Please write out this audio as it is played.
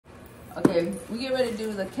Okay, we get ready to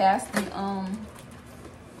do the casting,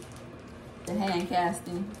 the hand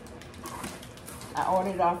casting. I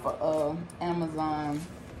ordered it off of Amazon,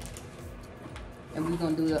 and we're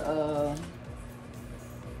gonna do the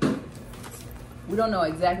we don't know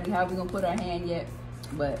exactly how we're gonna put our hand yet,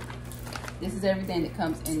 but this is everything that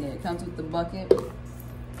comes in there. It comes with the bucket.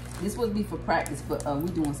 This would be for practice, but we're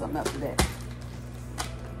doing something up to that.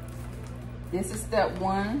 This is step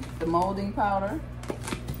 1, the molding powder.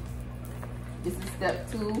 This is step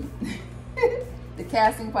 2, the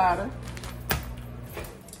casting powder.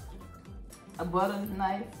 A butter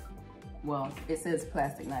knife. Well, it says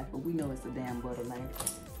plastic knife, but we know it's a damn butter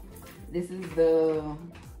knife. This is the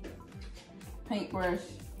paintbrush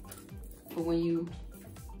for when you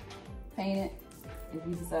paint it, if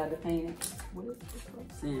you decide to paint it. What is this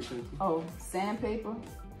called? Sandpaper. Oh, sandpaper.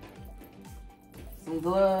 Some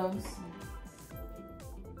gloves.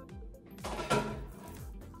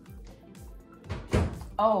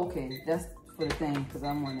 Oh, okay, that's for the thing, because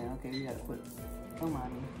I'm on there. Okay, we gotta put, come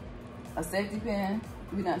on. A safety pin.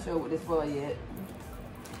 We're not sure what this for yet.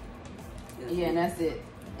 Yeah, and that's it.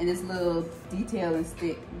 And this little detailing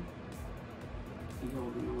stick.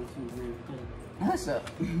 Hush up.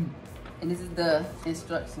 And this is the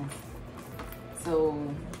instructions. So,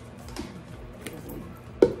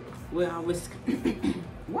 well, I whisk.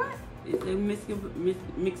 What? If they mix it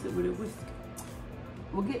with a whisk.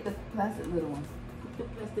 We'll get the plastic little one. The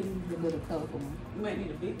plastic little colorful one. You might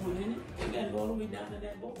need a big one in it. You gotta go all the way down to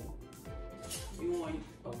that bowl. You want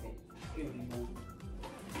okay. Here we go.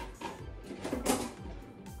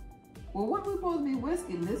 Well, what are we supposed to be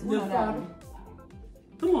whisking? This one or that one?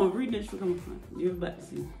 Come on, read this. Come on. You're about to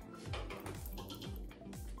see.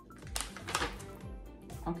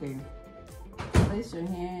 Okay. Place your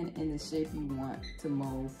hand in the shape you want to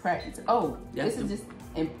mold. Practice. Oh, this is just.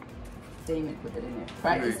 They even put that in there.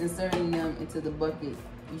 Practice inserting them into the bucket.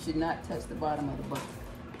 You should not touch the bottom of the bucket.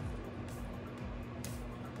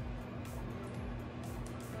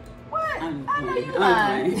 What? I know you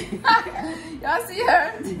lying. Y'all see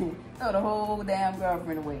her? Throw the whole damn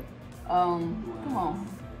girlfriend away. Come on.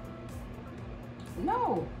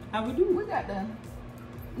 No. How we do? We got the.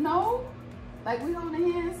 No. Like we on the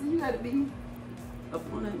hands, so you gotta be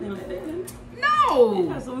up on that thing like that. No.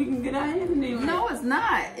 Yeah, so we can get our hand in there. No, it's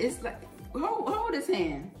not. It's like hold his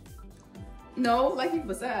hand. No, like you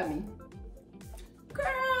beside me.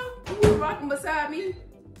 Girl, you rocking beside me.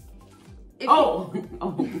 Oh.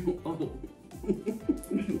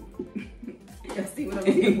 Y'all see what I'm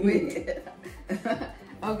doing with?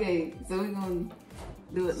 Okay, so we're gonna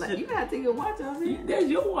do it like you gotta take your watch off here. That's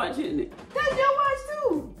your watch, isn't it? That's your watch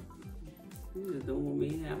too. You just don't want me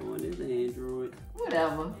to have on this Android.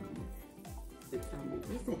 Whatever.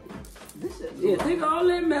 Yeah, take all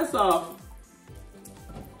that mess off.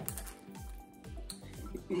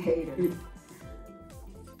 Hater.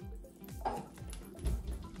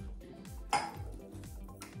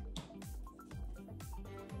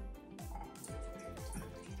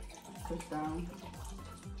 Push down.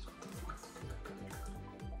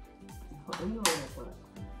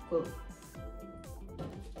 Pull.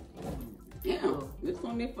 Yeah, this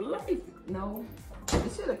on there for life. No,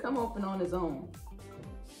 it should have come open on its own.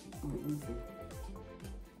 Let me see.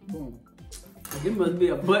 Boom. It must be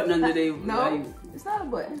a button under there. No, like, it's not a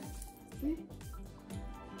button. See?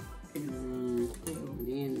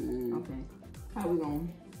 Okay. How we gonna?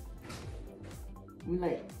 We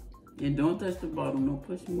like. And don't touch the bottom. No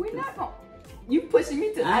pushing. We're not gonna. You pushing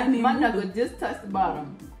me to? My knuckle just touched the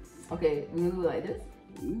bottom. Okay, we gonna do like this.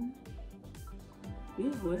 Yeah,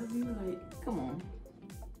 whatever you like. Come on.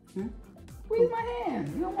 Squeeze my hand.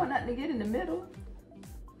 You don't want nothing to get in the middle.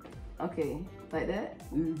 Okay, like that?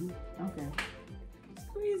 Okay.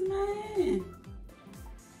 Squeeze my hand.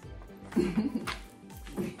 Do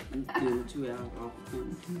what you out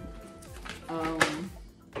off.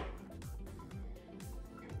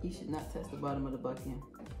 You should not touch the bottom of the bucket.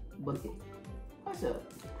 Watch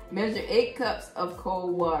up. Measure 8 cups of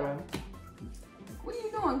cold water. What are you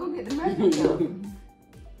doing? Go get the measuring cup.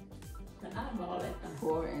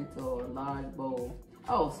 Pour into a large bowl.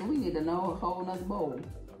 Oh, so we need to know a whole nother bowl.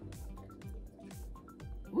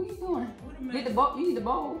 What are you doing? Get the bowl. You need the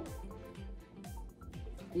bowl.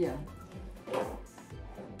 Yeah.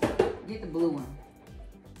 Get the blue one.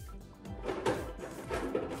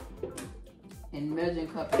 And measuring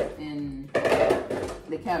cup in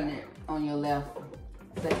the cabinet on your left,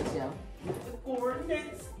 second shelf. The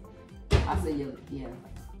coordinates. I say yeah.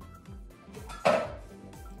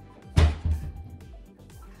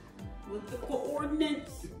 With the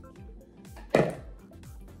coordinates.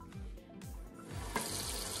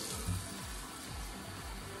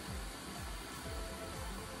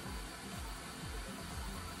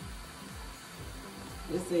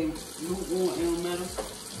 Let's say lukewarm, it don't matter.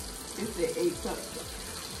 It said 8 cups.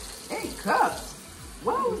 8 cups?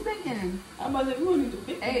 What I was thinking? How about if you want to do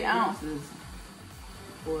 50? 8 ounces.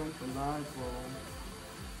 Pour into large bowl.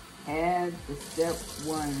 Add the step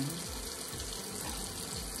 1.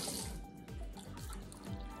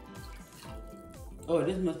 Oh,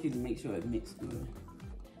 this must be to make sure it mixes good.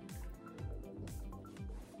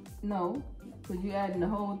 No, because you adding the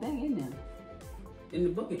whole thing in there. In the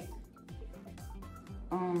bucket.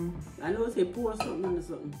 I know it said pour something into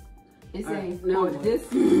something. It said right, pour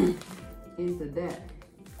this into that.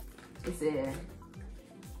 It said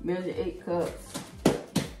measure 8 cups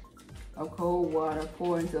of cold water,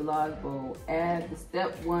 pour into a large bowl. Add the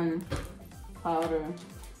step 1 powder,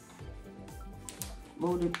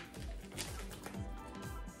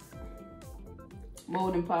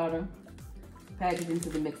 molding powder, package into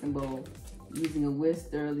the mixing bowl. Using a whisk,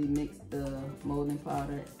 thoroughly mix the molding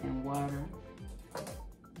powder and water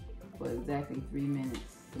for exactly 3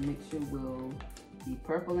 minutes. The mixture will be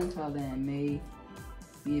purple in color and may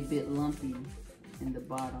be a bit lumpy in the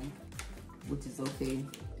bottom, which is okay.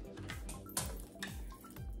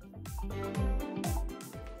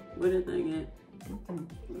 Where the thing at?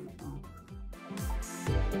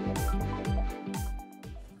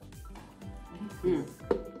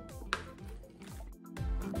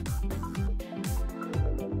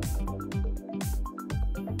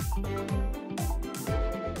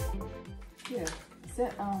 Yeah.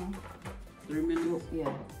 Set 3 minutes?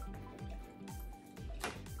 Yeah.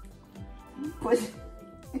 Push.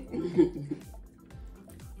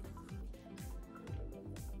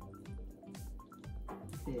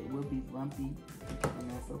 It will be lumpy,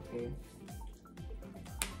 and that's okay.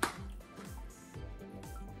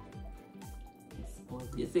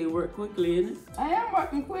 You say work quickly, isn't it? I am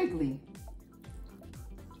working quickly.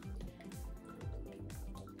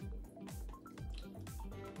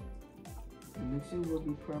 The mixture will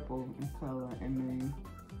be purple in color and may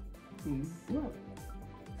be what?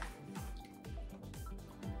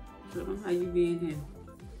 Show them how you be in here.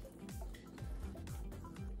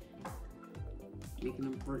 Making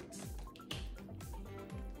them bricks.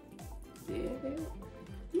 Yeah, baby.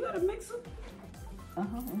 You got a mixer? In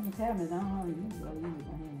the cabinet. I don't know how to use it. I use it with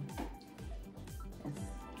my hand.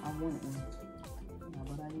 I wanted one. Yeah,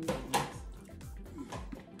 but I use it.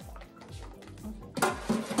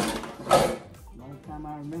 Okay. Last time I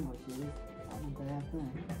remember shit, I was that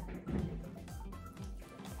thing.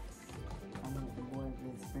 I want the boys to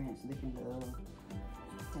experience licking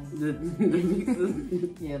The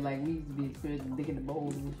mixer? yeah, like we used to be experiencing licking the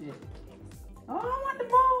bowls and shit. Oh, I want the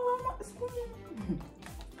bowl. I want the spoon.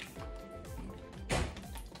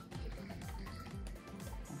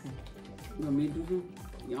 You want me to do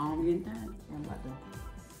something? Your arm getting tired? I'm about to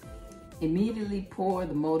immediately pour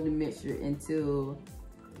the molded mixture into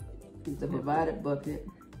the provided bucket.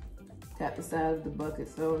 Tap the side of the bucket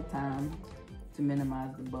several times to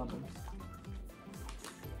minimize the bubbles.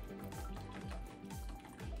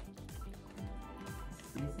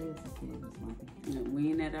 It says okay, it's lumpy. Yeah, we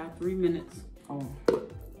ain't at our 3 minutes. Oh.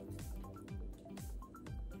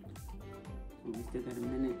 We still got a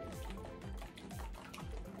minute.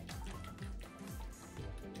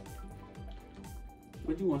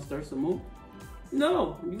 What, you want to stir some more?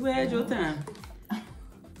 No, you had your time.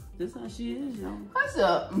 That's how she is, y'all. What's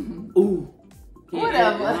up? Ooh.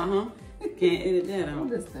 Whatever. Can't edit that out.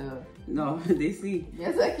 This stuff. No, they see.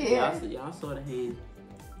 Yes, I can. Y'all saw the hand.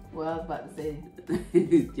 Well, I was about to say.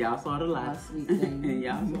 Y'all saw the lie. My sweet thing.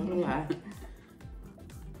 Y'all saw the lie.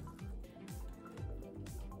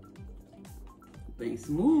 Thing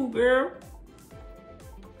smooth, girl.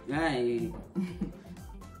 Hey.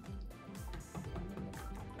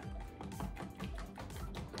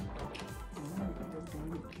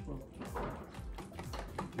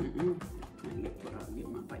 I get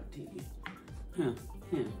my bite to you. Huh.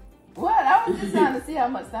 What? I was just trying to see how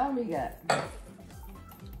much time we got.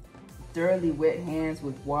 Thoroughly wet hands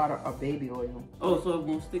with water or baby oil. Oh, so it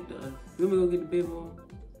won't stick to us. You want me to go get the baby oil?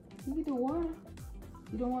 You can do water.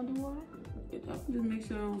 You don't want to do water? I can just make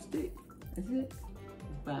sure it don't stick. That's it?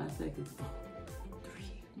 5 seconds. 4,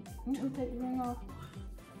 3. You take the ring off.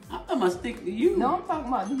 I'm gonna stick to you. No, I'm talking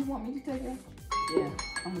about, do you want me to take it? Yeah,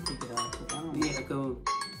 I'm gonna take it off.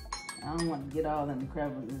 I don't want to get all in the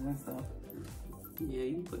crevices and stuff. Yeah,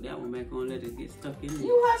 you can put that one back on, let it get stuck in there.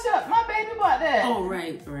 You hush up, my baby bought that. Oh,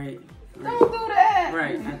 right. Don't do that.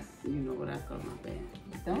 Right, you know what I thought, my bad.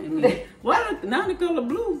 Don't do that. Why now the color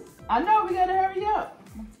blue? I know, we gotta hurry up.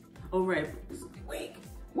 Oh, right. Wait.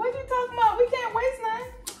 What you talking about? We can't waste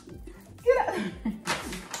nothing. Get up.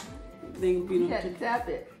 You got to tap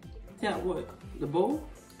it. Tap what? The bowl?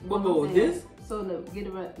 What I'm bowl? saying, This? so to get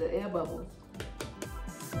around the air bubbles.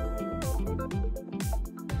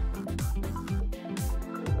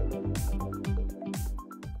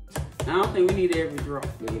 I don't think we need every drop,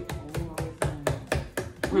 babe.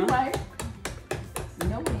 Huh? Right? You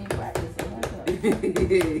know we ain't practice, so what's up?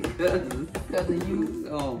 Because of you.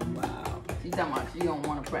 Oh, wow. She talking about she don't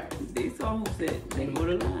want to practice. They saw who said they go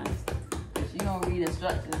to lines. She don't read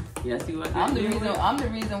instructions. Yeah, see what I'm the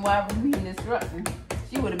reason why we're reading instructions.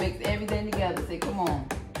 She would have mixed everything together. Say, come on.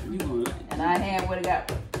 You gonna lie. And our hand would have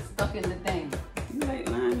got stuck in the thing. You like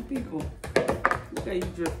lying to people. Look how you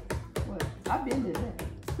drip. What? I've been to that.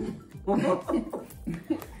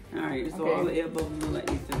 Alright, so all the air bubbles look like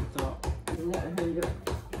these to the top.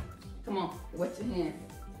 Come on, wet your hand.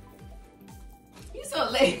 You so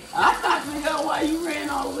late. I thought to hell why you ran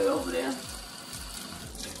all the way over there.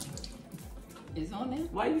 It's on there.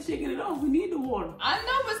 Why you shaking it off? We need the water. I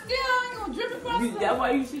know, but still, I ain't gonna drip across it. That's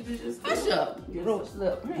why you should just hush up. Yes, roach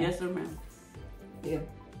slip. Yes, sir, ma'am. Yeah.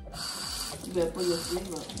 You better put your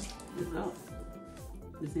sleeve up. It's up.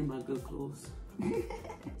 This ain't my good clothes.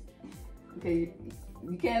 Okay,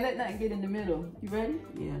 you can't let nothing get in the middle. You ready?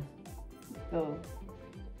 Yeah. Go.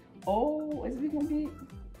 Oh, is we gonna be?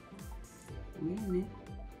 Wait a minute.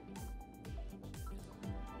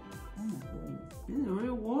 Oh my goodness. This is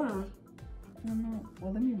real water. No.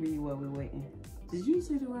 Well, let me read while we're waiting. Did you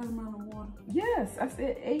say the right amount of water? Yes, I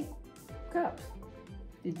said 8 cups.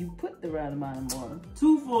 Did you put the right amount of water?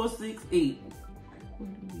 2, 4, 6, 8.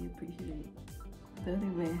 What do we appreciate?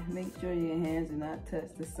 Thirdly, make sure your hands do not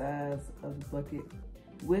touch the sides of the bucket.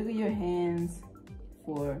 Wiggle your hands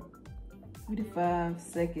for 3 to 5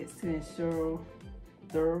 seconds to ensure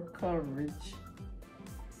thorough coverage.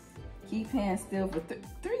 Keep hands still for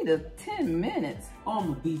 3 to 10 minutes. Oh, I'm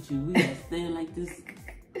gonna beat you. We gotta stand like this.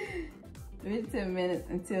 3 to 10 minutes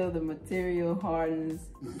until the material hardens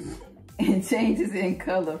and changes in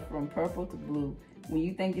color from purple to blue. When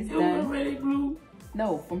you think it's done. It was already blue.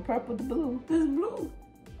 No, from purple to blue. It's blue.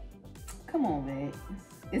 Come on, man.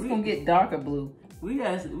 It's gonna get darker blue. We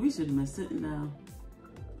should have been sitting down.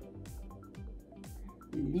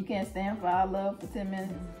 You can't stand for our love for 10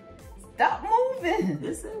 minutes. Stop moving.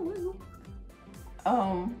 It's a wiggle.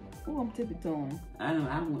 Oh, I'm tippy-toeing. I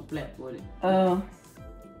went flat-footed.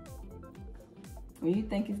 When you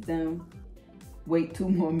think it's done, wait 2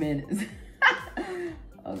 more minutes.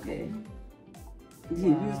 Okay. Wow.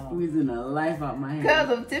 You're squeezing the life out my hand. Because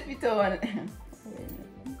I'm tippy-toeing.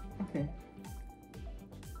 Okay.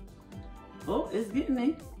 Oh, it's getting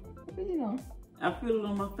me. What do you know? I feel it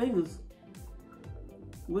on my fingers.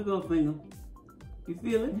 Wiggle a finger. You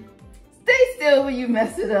feel it? Stay still when you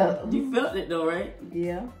mess it up. You felt it though, right?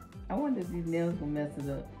 Yeah. I wonder if these nails gonna mess it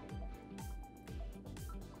up.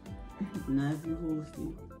 Not if you hold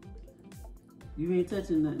still. You ain't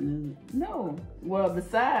touching nothing, is it? No. Well, the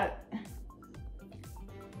side.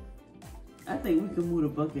 I think we can move the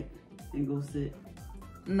bucket and go sit.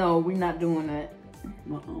 No, we're not doing that.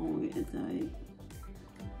 My arm getting tight.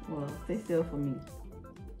 Well, stay still for me.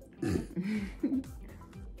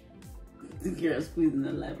 This girl squeezing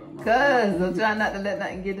the life out my Cause I'm trying not to let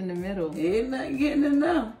nothing get in the middle. Ain't not getting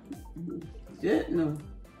enough. Shit, no.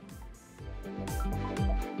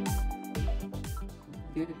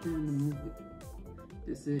 Get it time to move it.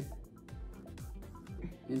 That's it.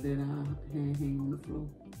 And then I'll hang on the floor.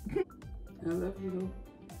 I love you though.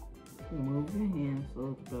 Move your hands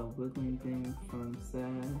so about wiggling things from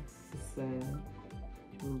side to side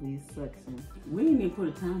to release suction. We didn't even put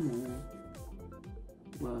a timer on.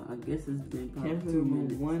 Well, I guess it's been probably Carefully 2 move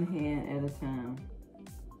minutes. one hand at a time.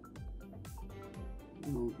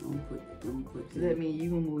 I'm gonna put So that means you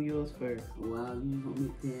gonna move yours first. Wow, you gonna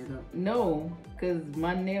make that up? No, cause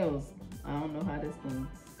my nails, I don't know how this thing.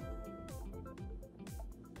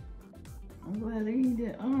 I'm glad they need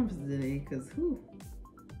their arms today, cause whew.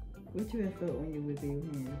 What you have felt when you whip your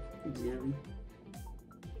hands? Jelly.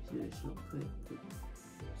 Should shortcut.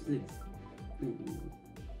 6.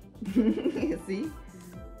 See?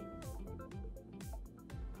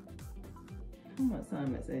 How much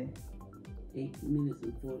time it say? 8 minutes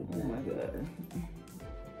and 45. Oh my God.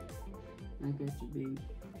 I got you, baby.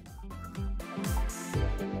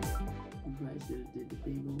 You probably should have did the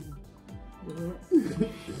big one. What?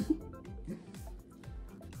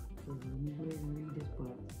 So you go ahead and read this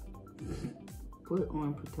part. Put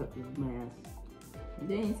on protective mask.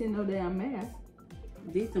 They ain't seen no damn mask.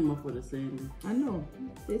 They talking about for the same. I know.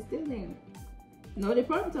 They still ain't. No, they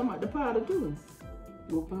probably talking about the powder too.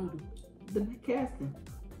 What powder? The casting.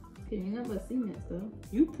 Cause you never seen that stuff.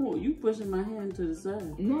 You pushing my hand to the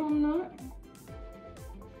side. No, I'm not.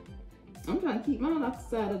 I'm trying to keep mine off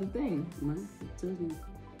the side of the thing. Mine touching.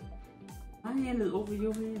 I My hand is over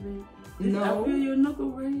your head, babe. No. I feel your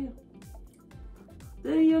knuckle right here.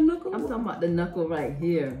 That ain't your knuckle? I'm talking about the knuckle right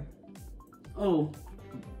here. Oh.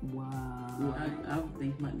 Wow. Well, I was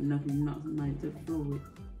thinking about the knuckle you knocked somebody to the floor with.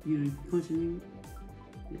 You punching you.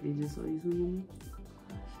 That they just saw you swimming.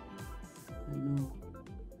 I know.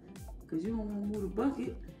 Because you don't want to move the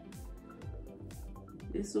bucket.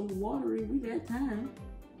 It's so watery, we got time.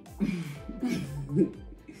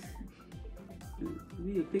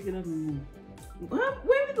 We'll pick it up and move. What?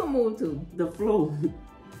 Where we gonna move to? The floor.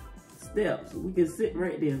 Steps. We can sit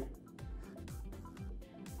right there.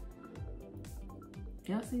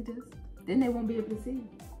 Y'all see this? Then they won't be able to see.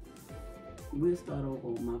 We'll start over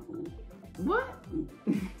on my phone. What?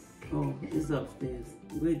 Oh, it's upstairs.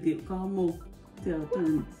 We'll get call Mo. Tell her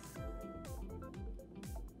turn.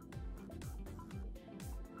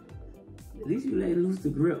 At least you let loose the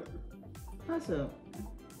grip. What's up?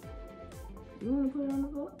 You wanna put it on the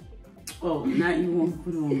floor? Oh, now you want to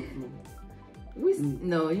put it on the floor.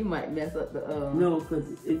 No, you might mess up the No, because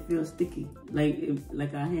it feels sticky.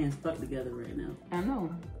 Like our hands stuck together right now. I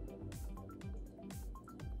know.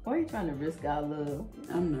 Why are you trying to risk our love?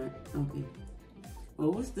 I'm not. Okay.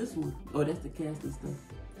 Well, what's this one? Oh, that's the casting stuff.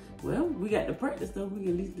 Well, we got the practice stuff. We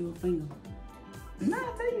can at least do a finger. Nah,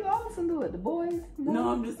 I tell you, all can do it. The boys. No,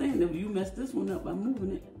 I'm just saying that if you mess this one up by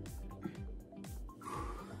moving it.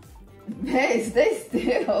 Hey, stay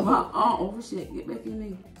still. My arm, oh shit, get back in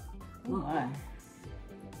there. Why?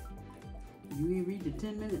 You ain't read the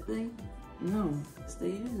 10-minute thing? No. Stay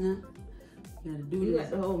in now. You gotta do You this.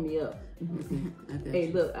 got to hold me up. Okay, I got Hey,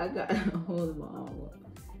 you. look, I got hold of my arm up.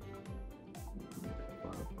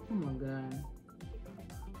 Oh my God.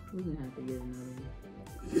 We're gonna have to get another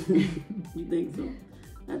one. You think so?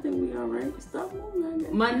 I think we all right. Stop moving. I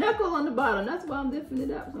got My knuckle on the bottom. That's why I'm lifting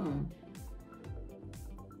it up some.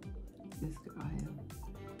 This girl have.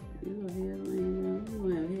 You have hair laying down. You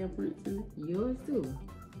don't have hair prints in it. Yours too.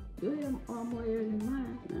 Yours have all more hair than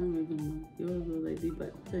mine. I don't even know. Yours look like they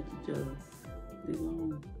about to touch each other. They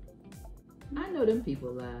long. I know them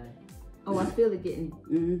people lie. Oh, I feel it getting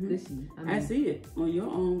gushy. I see it on your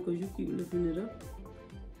arm because you keep lifting it up.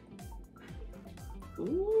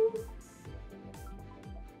 Ooh.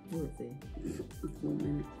 What's it? 4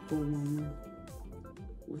 minutes. 411.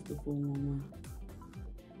 What's the 411?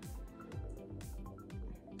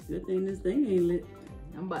 Good thing this thing ain't lit.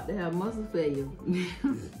 I'm about to have muscle failure.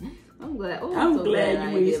 I'm glad. Oh, I'm so glad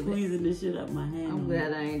I you ain't did- squeezing this shit up my hand. I'm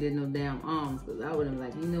glad I ain't did no damn arms, because I would have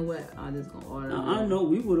like, you know what? I'm just gonna order. I know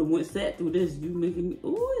we would have sat through this. You making me,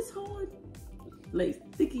 oh, it's hard. Like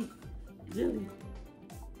sticky jelly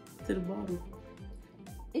to the bottom.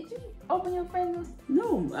 Did you open your fingers?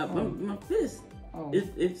 No, my fist. Oh,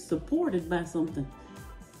 It's supported by something.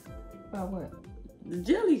 by what? The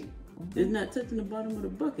jelly is not touching the bottom of the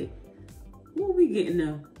bucket. What we getting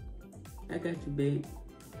now? I got you, babe.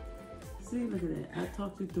 See, look at that. I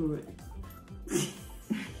talked you through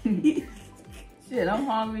it. Shit, I'm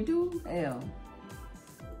hungry too. Hell,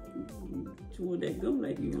 Chew that gum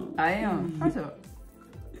like you want. I am. What's up?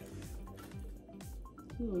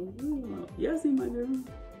 Y'all see my girl?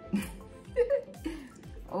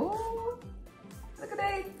 Oh, look at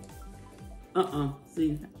that.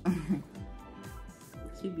 See,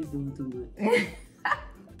 she be doing too much.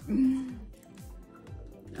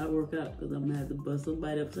 I work out because I'm gonna have to bust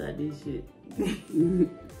somebody upside this shit.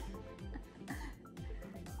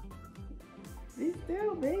 Be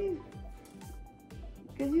still, babe.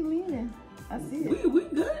 Cause you leaning. I see it. We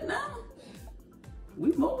good now.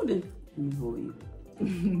 We molding. Let me hold you.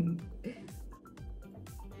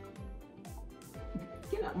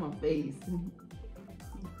 Get out my face.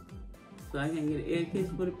 So I can get an air kiss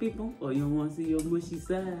for the people, or you don't want to see your mushy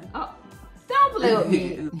side? Oh, don't play with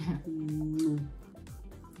me.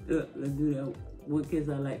 Let's do that. What kiss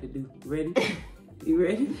I like to do? Ready? You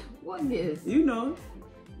ready? What is? You know.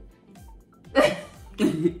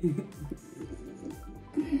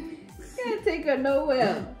 Can't take her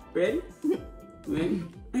nowhere. Ready? Ready?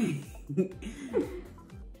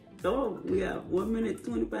 So we got 1 minute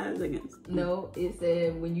 25 seconds. No, it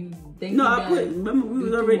said when you think. No, you I done, put. Remember, we do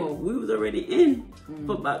was two already more. in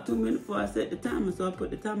for about 2 minutes before I set the timer. So I put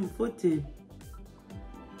the timer for 10.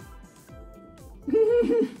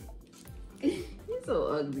 You're so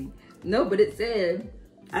ugly. No, but it said.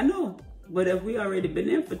 I know, but if we already been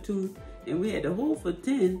in for 2 and we had to hold for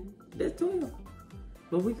 10, that's 12.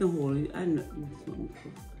 But we can hold it. I know. You just want me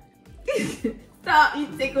to- Stop! You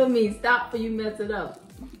tickle me. Stop before you mess it up.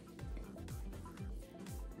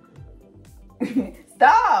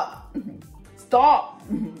 Stop! Stop!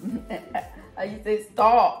 How you say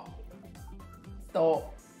stop?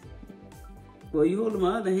 Stop. Well, you hold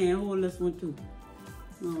my other hand. Hold this one too.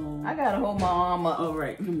 Oh. I gotta hold my arm up. All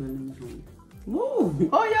right, come on, let me hold you. Move.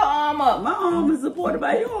 Hold your arm up. My arm is supported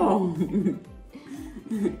by your arm.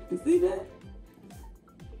 You see that?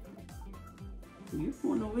 You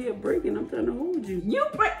going over here breaking. I'm trying to hold you. You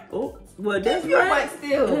break. Oh, well, that's your right. butt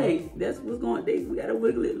still. Hey, that's what's going on. We gotta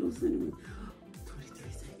wiggle it loose anyway.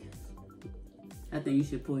 23 seconds. I think you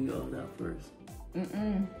should pull yours out first.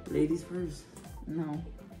 Ladies first. No.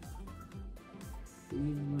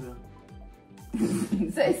 What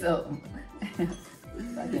Say so.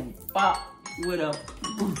 Fucking pop. What up?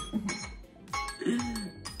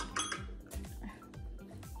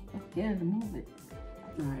 Yeah, to move it.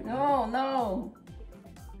 All right. No.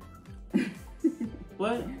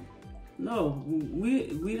 What? No,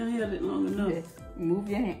 we done held it long enough. Okay. Move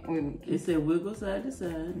your hand. Wait. It said wiggle side to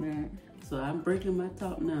side. Right. So I'm breaking my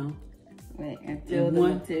top now. Wait until the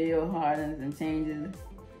material hardens and changes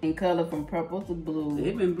in color from purple to blue.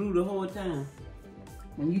 It's been blue the whole time.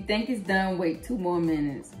 When you think it's done, wait 2 more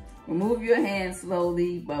minutes. Remove your hand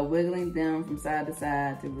slowly by wiggling down from side to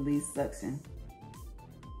side to release suction.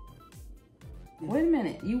 Wait a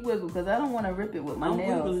minute, you wiggle because I don't want to rip it with my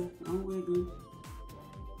nails. I'm wiggling.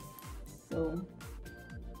 So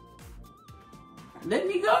let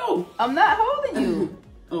me go. I'm not holding you.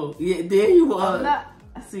 Oh yeah, there you are. I'm not.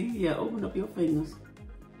 See, yeah, open up your fingers.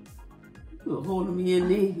 You're holding me in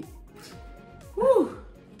there. Woo.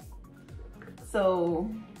 So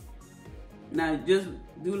now just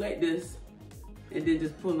do like this, and then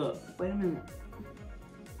just pull up. Wait a minute.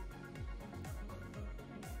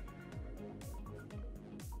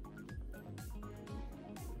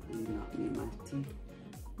 You knocked me in my teeth.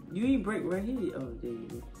 You ain't break right here. Oh, there you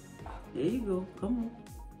go. There you go. Come on.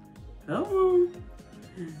 Come on.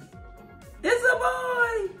 It's a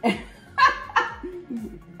boy.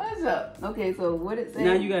 What's up? Okay, so what it said?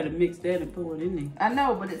 Now you gotta mix that and pour it in there. I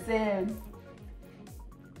know, but it said.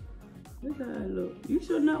 Look how it look. You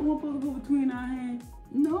sure not want to go between our hands?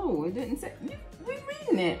 No, it didn't say. We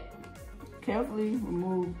reading it. Carefully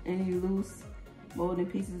remove any loose molding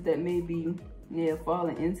pieces that may be near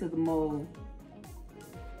falling into the mold.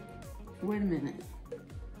 Wait a minute.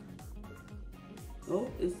 Oh,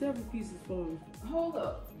 it's several pieces falling. Hold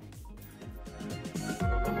up.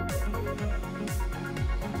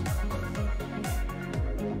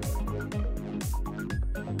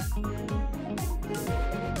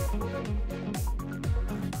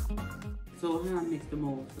 So how I mix the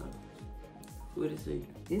mold up? What it say?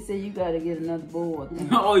 It said you gotta get another bowl.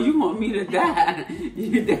 Oh, you want me to die?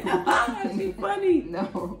 You die? She funny.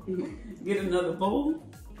 No. Get another bowl?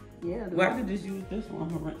 Yeah. Why could just use this one? I'm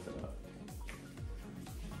gonna rinse it up.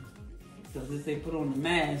 Because they say put on the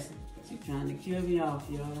mask. She trying to kill me off,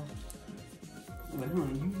 y'all. But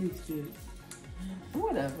honey, you mixed it.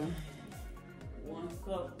 Whatever. 1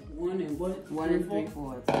 cup, 1 and what? 1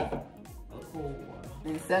 3/4. Of cold water.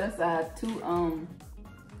 And set aside 2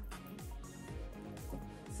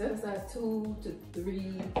 to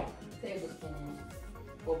 3 tablespoons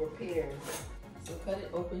for repairs. So cut it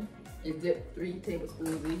open and dip 3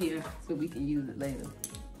 tablespoons in here so we can use it later.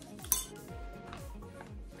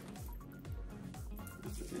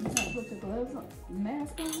 You gotta put the gloves on,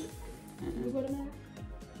 mask on it. You put a mask?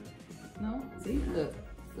 No? See, look,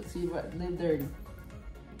 she live dirty.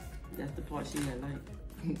 That's the part she had like.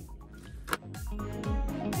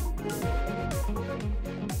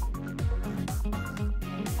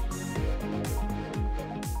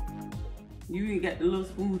 You ain't got the little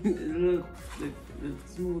spoon, the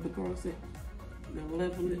smooth across it. The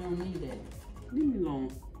level You it. don't need that. Leave me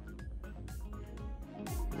alone.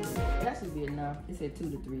 That should be enough. It said 2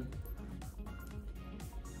 to 3.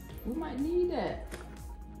 We might need that.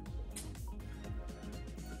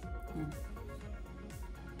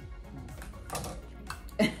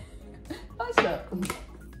 What's up? All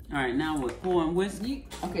right, now we're pouring whiskey.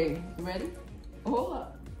 Okay, you ready? Hold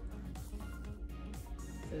up.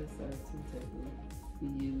 Set aside 2 tablespoons we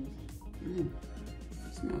use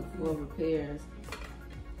Smell for repairs.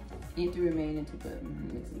 Empty remaining 2 cups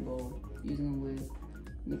mixing bowl. Using a whisk.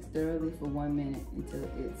 Mix thoroughly for 1 minute until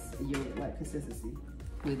it's a yogurt-like consistency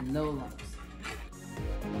with no lumps.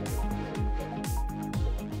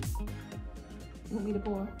 You want me to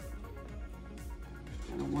pour?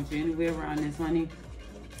 I don't want you anywhere around this, honey.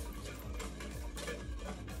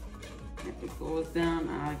 If it goes down,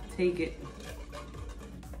 I'll take it.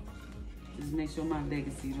 Just make sure my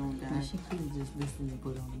legacy don't die. She could have just listened and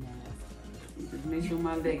put on the mask. Just make sure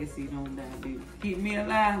my legacy don't die, baby. Keep me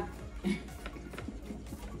alive.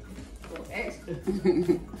 So extra.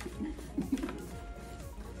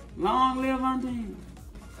 Long live Auntie.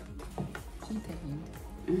 She tamed.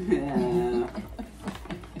 Yeah.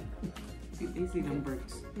 see them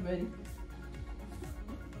bricks. You ready?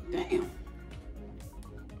 Damn.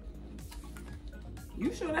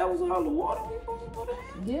 You sure that was all the water we supposed to put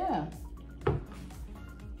in? Yeah.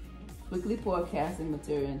 Quickly pour casting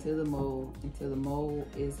material into the mold until the mold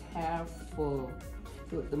is half full.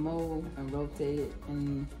 Flip the mold and rotate it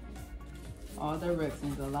in all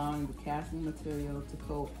directions, allowing the casting material to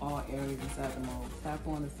coat all areas inside the mold. Tap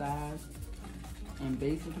on the sides and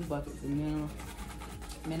base of the bucket to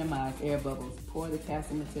minimize air bubbles. Pour the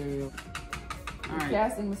casting material. The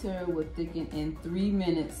casting material will thicken in 3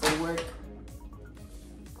 minutes, so work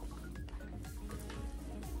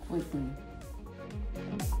quickly.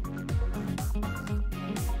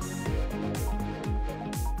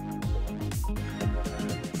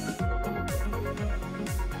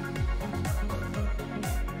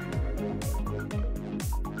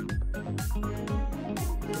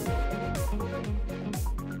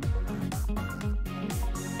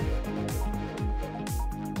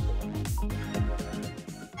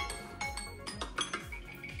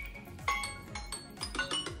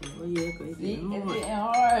 Oh yeah, cause See, it's getting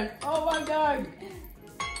hard. Oh my God.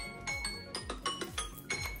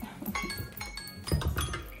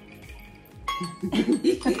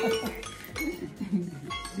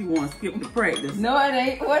 She want to skip the practice. No, it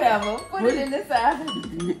ain't. Whatever. Put it in the side.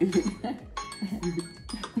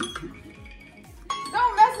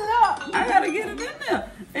 Don't mess it up. I gotta get it in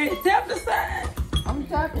there. Hey, tap the side. I'm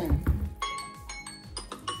tapping.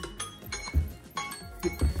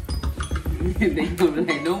 They gonna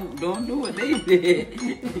like, don't do what they did.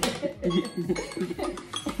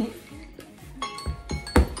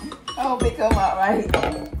 I hope it come out right.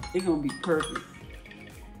 It's gonna be perfect.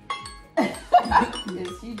 Yes,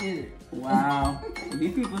 she did it. Wow.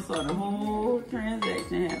 These people saw the whole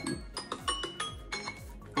transaction happen.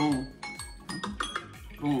 Boom.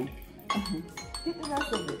 Boom. Get the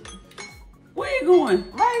rest of it. Where you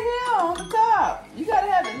going? Right here on the top. You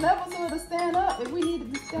gotta have it level so it'll stand up if we need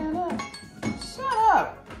it to stand up. Shut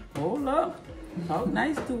up. Hold up. Oh,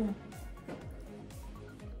 nice tool.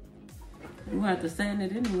 We have to sand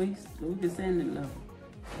it anyways, so we can sand it level.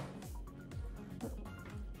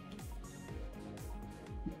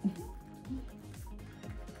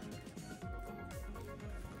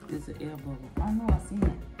 It's an air bubble. I know, I seen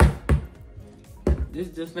it. This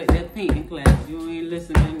just like that painting class. You ain't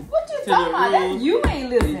listening. What you to talking the about? That rules. you ain't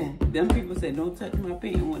listening. Them people say don't touch my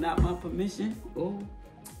painting without my permission. Oh,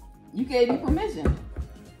 You gave me permission.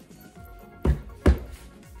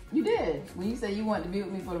 You did. When you said you wanted to be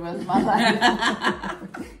with me for the rest of my life,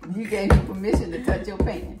 you gave me permission to touch your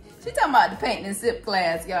painting. She talking about the painting and sip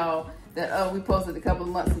class, y'all, that we posted a couple of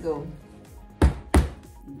months ago.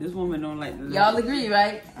 this woman don't like the Y'all agree,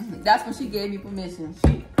 right? That's when she gave me permission.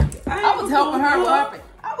 I was helping her up.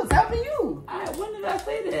 I was helping you. When did I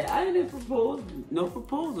say that? I didn't propose. No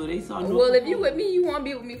proposal. They saw no Well, proposal. if you with me, you want to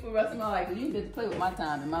be with me for the rest of my life. Because you get to play with my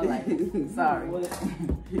time and my life. Sorry.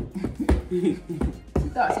 She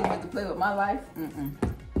thought she wanted to play with my life? Mm-mm.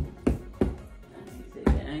 I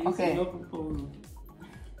ain't Okay. see no proposal.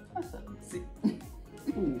 What's up? See.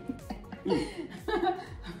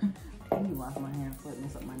 Let me wash my hands before it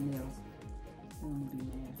mess up my nails. I don't want to be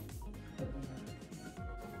mad.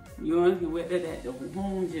 You only can wear that at the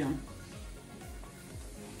home gym.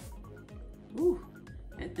 Ooh,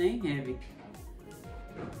 that thing heavy.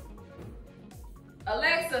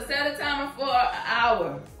 Alexa, set a timer for an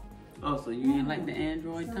hour. Oh, so you ain't like the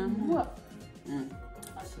Android timer? What?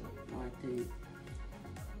 I should tell you.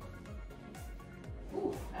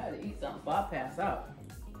 Ooh, I had to eat something before I pass out.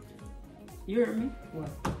 You heard me? What?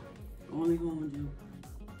 Only home gym.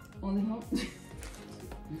 Only home?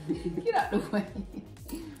 Get out the way.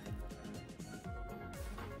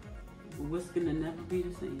 What's gonna never be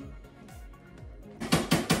the same?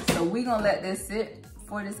 So we gonna let this sit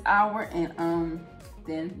for this hour and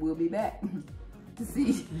then we'll be back to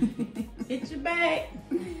see Hit your back.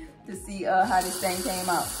 to see how this thing came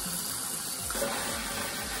out.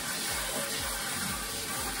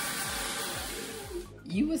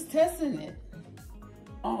 You was testing it.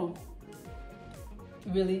 Oh,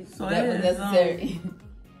 Really? So that was necessary.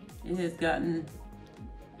 it has gotten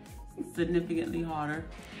significantly hotter,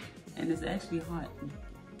 and it's actually hot,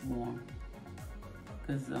 warm,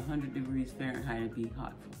 because 100 degrees Fahrenheit would be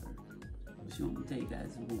hot for her. She won't tell you guys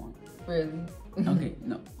it's warm. Really? Okay,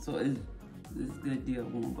 no. So it's a good deal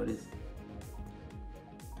warm, but it's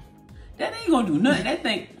that ain't gonna do nothing. That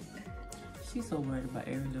thing. She's so worried about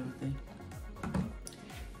every little thing,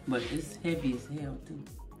 but it's heavy as hell too.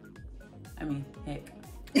 I mean, heck.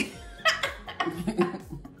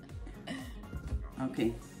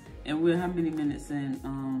 Okay, and we're how many minutes in?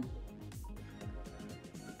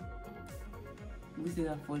 We still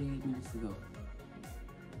got 48 minutes to go.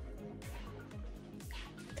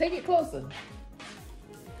 Take it closer.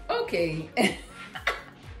 Okay.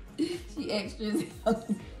 She extras.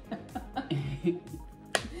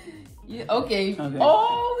 Yeah, okay.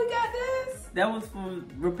 Oh, we got this. That was for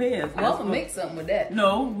repairs. Well, I'm gonna make something with that.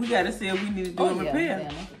 No, we gotta say we need to do a repair. Damn,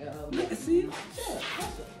 I forgot. Look, see?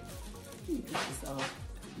 So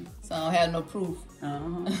I don't have no proof.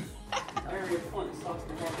 Very important sauce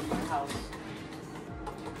to have in my house.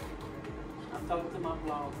 I'm talking to my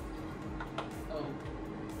blog. Oh.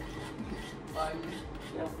 Are you?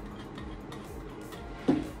 Yeah.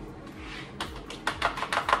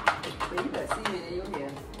 You got semen in your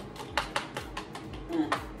hair.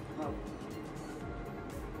 Oh.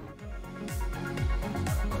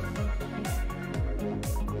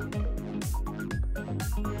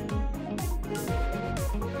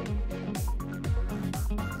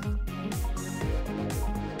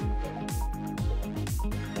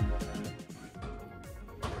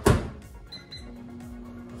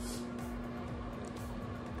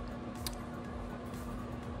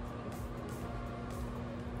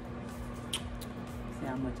 See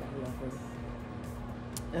how much I love her.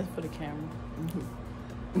 That's for the camera.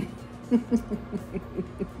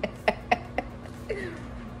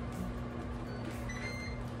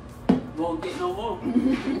 Won't get no more.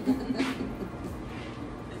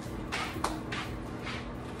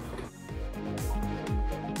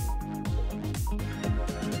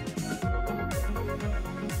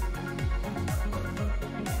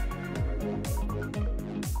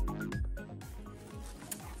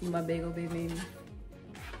 See my bagel baby.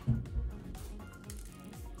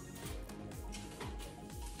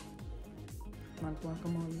 My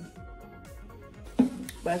guacamole.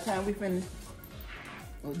 By the time we finish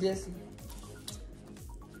with this,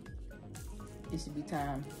 it should be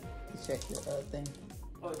time to check the thing.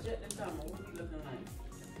 Oh, check the timer. What are you looking like?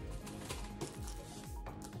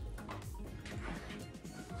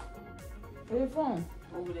 Where's your phone?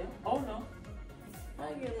 Over there? Oh no.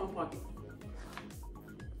 I get it in my pocket.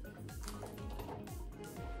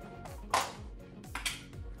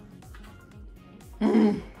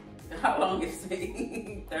 How long is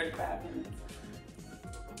it? 35 minutes.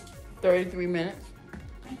 33 minutes.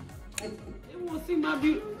 You want to see my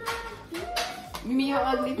beauty? You mean your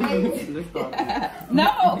ugly face? Let's start.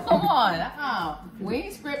 No, come on. We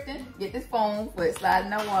ain't scripting. Get this phone, foot slide in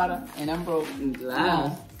that water, and I'm broke.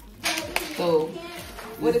 Wow. So,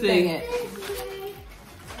 what is it?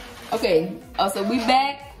 Okay. Oh, so we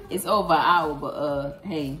back. It's over an hour, but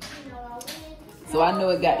hey. So I know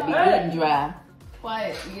it got to be good and dry.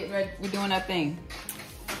 Quiet. We get ready. We're doing our thing.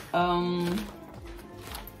 What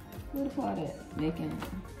the part at?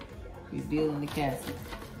 Revealing the casket.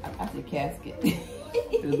 I said casket.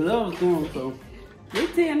 The gloves going, so they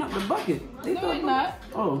tearing up the bucket. They No, it's not.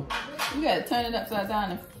 Oh. You gotta turn it upside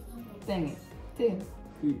down and thing it.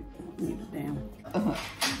 Too. Damn.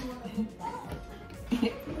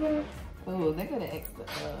 Oh, they got an extra.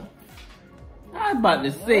 I was about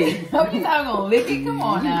to say. Oh, you not gonna lick it? Come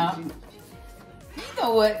on now. You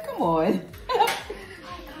know what? Come on.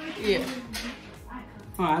 Yeah.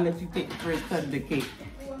 Oh, I'll let you take the first cut of the cake.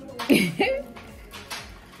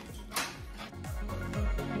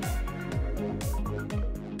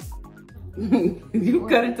 You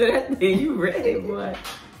cut into that thing, you ready, boy.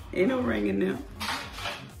 Ain't no ringing now.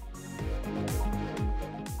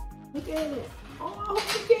 Look at it. Oh, I hope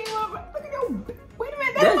you came up. Look at your. Wait a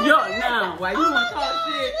minute. That's yours now. Why you want to talk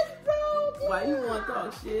shit? That's so good. Why you want to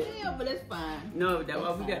talk shit? Yeah, but it's fine. No, that's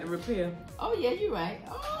why we got to repair. Oh, yeah, you're right.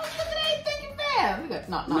 Oh, look at everything you found. Look at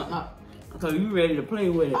no. So you ready to play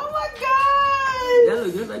with it? Oh, my That gosh.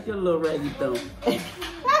 looks just like your little raggy thumb.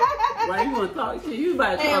 Why you want to talk shit? You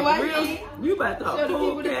about to Hey, talk why real. You about to talk Show the full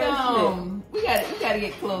people the cash thumb. We gotta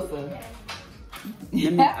get closer.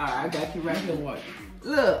 shit. Alright, I got you right here. Watch.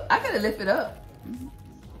 Look, I gotta lift it up.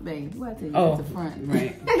 Babe, what I tell you? Oh, It's the front.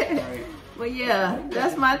 Right. Right. But yeah,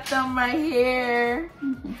 that's my thumb right here.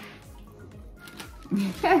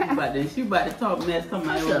 She about to talk mess talking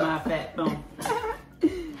about with my fat thumb.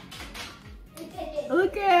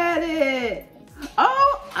 Look at it.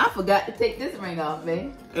 Oh, I forgot to take this ring off,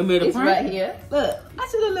 babe. It made a It's print? right here. Look, I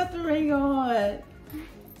should have left the ring on.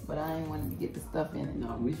 But I ain't wanted to get the stuff in it.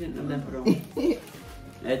 No, we shouldn't have left it on.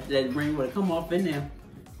 that ring would have come off in there.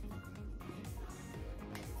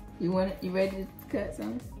 You want it? You ready to cut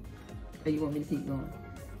something? Or you want me to keep going?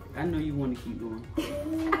 I know you want to keep going. Oh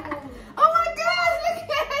my gosh, look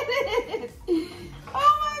at it!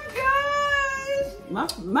 Oh my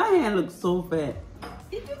gosh! My hand looks so fat.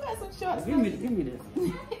 You do got some shorts. Give me this. You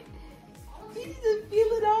need to feel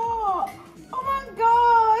it all. Oh my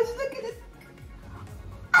gosh, look at it.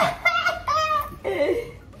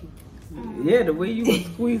 Yeah, the way you was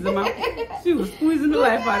squeezing she was squeezing the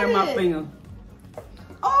life out of my finger.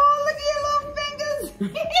 Oh, look at your little fingers.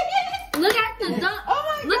 Look at the thumb.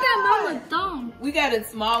 Oh my Look God. at Mama's thumb. We got a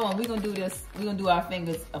small one. We're gonna do this. We're gonna do our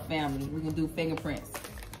fingers a family. We're gonna do fingerprints.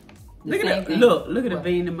 Look at the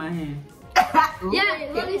vein in my hand. Mom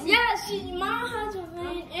has a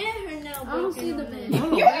vein and her nail broken. I don't see the vein.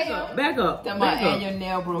 Back up. And your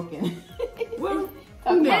nail broken. Well,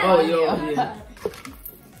 yeah.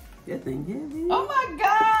 That thing heavy. Oh my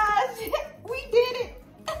gosh, we did it.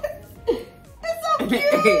 That's so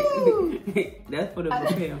cute. That's for the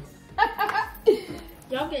repair.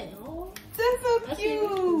 Y'all getting old? That's so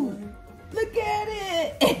cute. Look at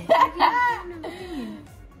it.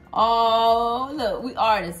 Oh, look, we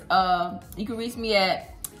artists. You can reach me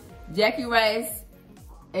at Jackie Rice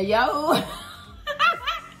at Yahoo.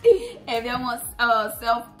 If y'all want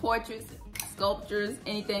self-portraits, sculptures,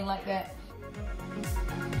 anything like that.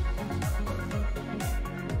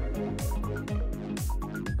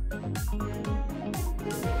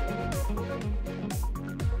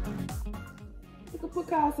 Look at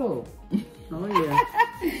Picasso. Oh yeah.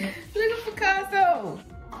 Look at Picasso.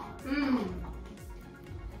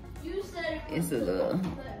 It's a little.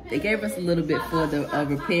 They gave us a little bit for the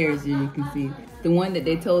repairs, as you can see. The one that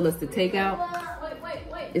they told us to take out.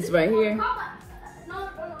 It's right here.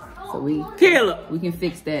 So we can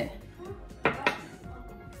fix that.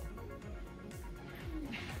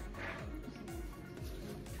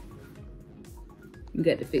 We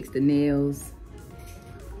got to fix the nails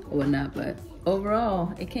or whatnot, but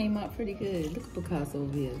overall, it came out pretty good. Look at Picasso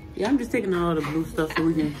over here. Yeah, I'm just taking all the blue stuff so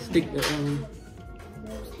we can stick the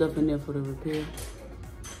stuff in there for the repair.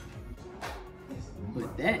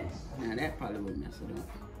 But that, now that probably would mess it up.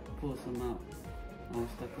 Pull some out. All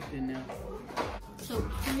stuff up in there. So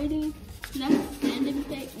pretty. That's sanding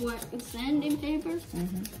paper. Sanding paper?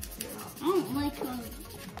 I don't like how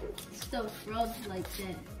stuff rubs like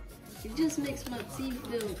that. It just makes my teeth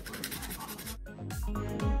feel.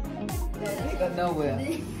 They go nowhere.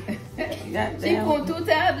 She She pulled 2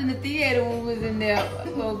 times in the theater when we was in there. I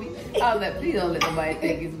was like, please don't let nobody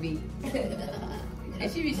think it's me.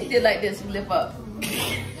 And she did like this, she lift up.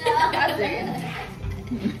 I said,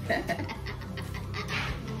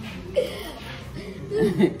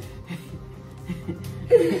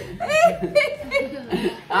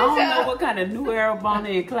 I don't know what kind of new era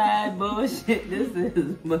Bonnie and Clyde bullshit this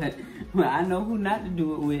is, but I know who not to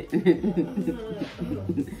do it with.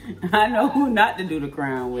 I know who not to do the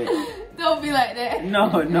crown with. don't be like that. No.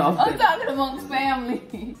 I'm talking amongst family.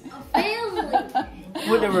 A family.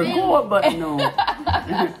 With the record button on.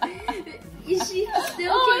 She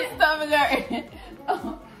still Oh, can't my stomach hurting.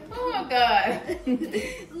 Oh my God.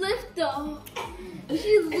 lift off.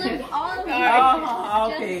 She lift all of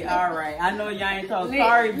Oh, okay, all right. I know y'all ain't talking.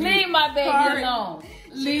 Sorry, leave my baby alone.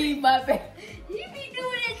 Leave my baby. You be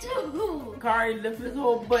doing it too. Kari lift his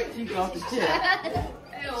whole butt cheek off the chair.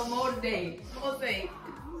 Hell, more today. More say.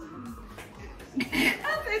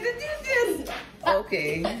 I said, did you just?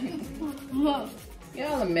 Okay.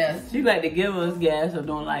 Y'all a mess. She like to give us gas or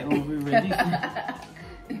don't like when we ready.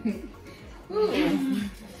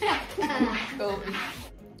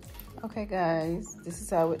 Okay guys, this is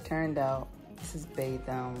how it turned out. This is Bae's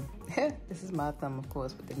thumb. This is my thumb, of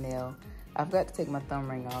course, with the nail. I forgot to take my thumb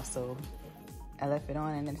ring off, so I left it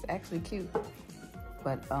on, and it's actually cute.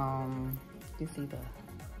 But you see the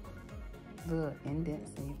little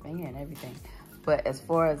indents in your finger and everything. But as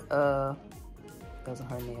far as those are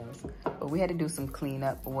her nails. But we had to do some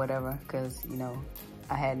cleanup or whatever, because you know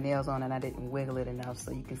I had nails on and I didn't wiggle it enough,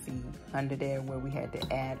 so you can see under there where we had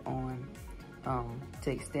to add on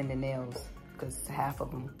to extend the nails, because half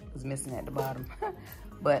of them was missing at the bottom.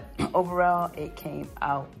 But overall, it came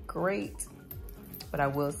out great. But I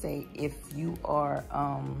will say, if you are,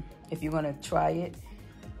 if you're gonna try it,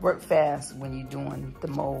 work fast when you're doing the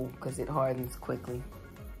mold, because it hardens quickly.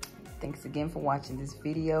 Thanks again for watching this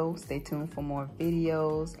video. Stay tuned for more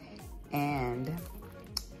videos, and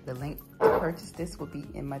the link to purchase this will be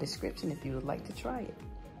in my description if you would like to try it.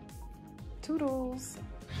 Toodles.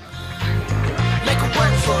 Make it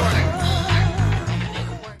work for it.